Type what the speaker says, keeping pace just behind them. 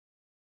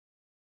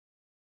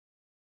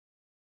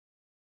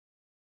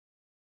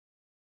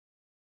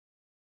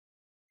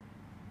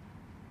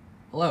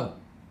Hello,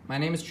 my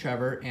name is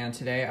Trevor, and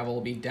today I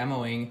will be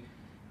demoing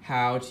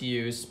how to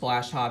use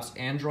Splashtop's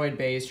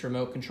Android-based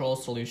remote control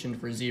solution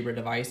for Zebra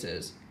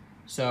devices.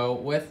 So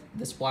with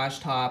the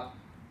Splashtop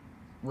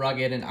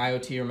rugged and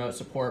IoT remote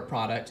support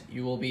product,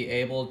 you will be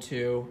able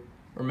to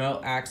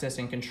remote access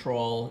and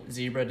control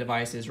Zebra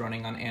devices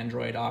running on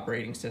Android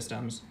operating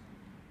systems.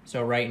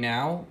 So right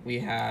now we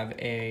have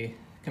a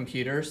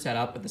computer set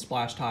up with the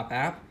Splashtop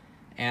app,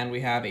 and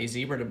we have a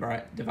Zebra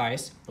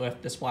device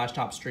with the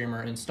Splashtop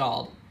streamer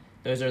installed.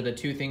 Those are the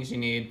two things you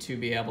need to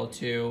be able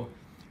to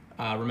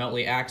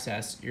remotely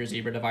access your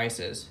Zebra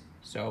devices.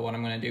 So what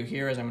I'm going to do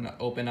here is I'm going to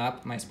open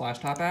up my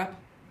Splashtop app.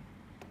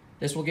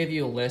 This will give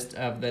you a list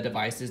of the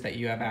devices that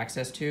you have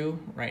access to.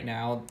 Right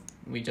now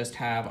we just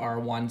have our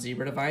one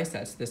Zebra device,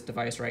 that's this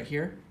device right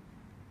here.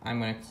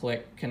 I'm going to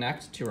click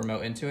connect to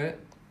remote into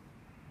it.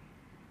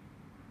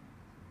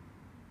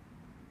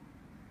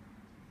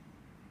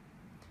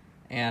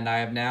 And I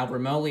have now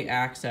remotely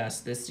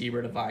accessed this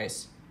Zebra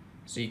device.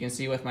 So you can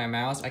see with my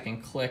mouse, I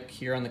can click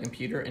here on the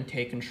computer and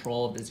take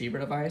control of the Zebra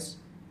device.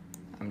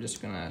 I'm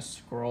just gonna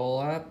scroll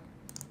up,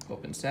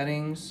 open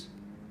settings,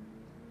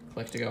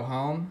 click to go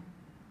home.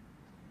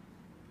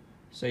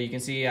 So you can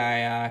see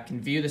I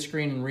can view the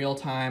screen in real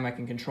time, I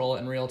can control it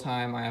in real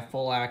time, I have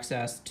full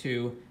access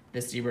to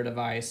this Zebra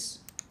device.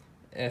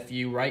 If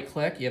you right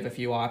click, you have a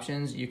few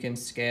options. You can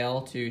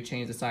scale to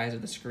change the size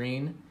of the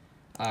screen.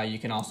 You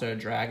can also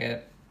drag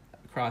it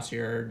across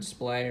your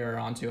display or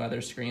onto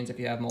other screens if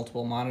you have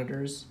multiple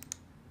monitors.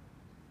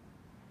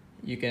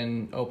 You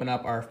can open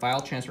up our file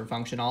transfer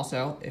function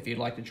also. If you'd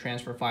like to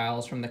transfer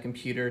files from the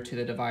computer to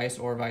the device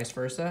or vice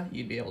versa,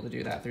 you'd be able to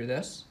do that through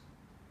this.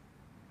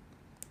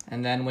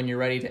 And then when you're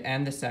ready to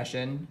end the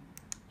session,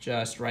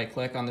 just right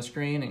click on the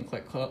screen and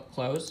click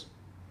close.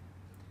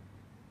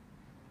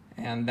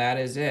 And that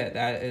is it.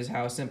 That is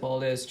how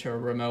simple it is to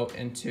remote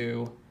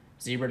into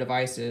Zebra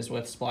devices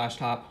with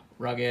Splashtop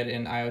rugged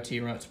and IoT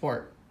remote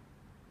support.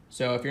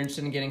 So if you're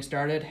interested in getting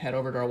started, head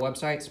over to our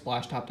website,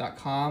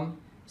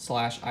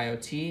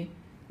 splashtop.com/IoT,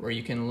 where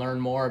you can learn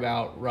more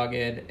about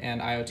rugged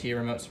and IoT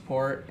remote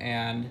support,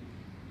 and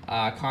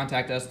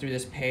contact us through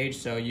this page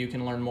so you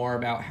can learn more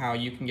about how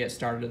you can get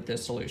started with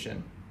this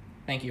solution.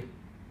 Thank you.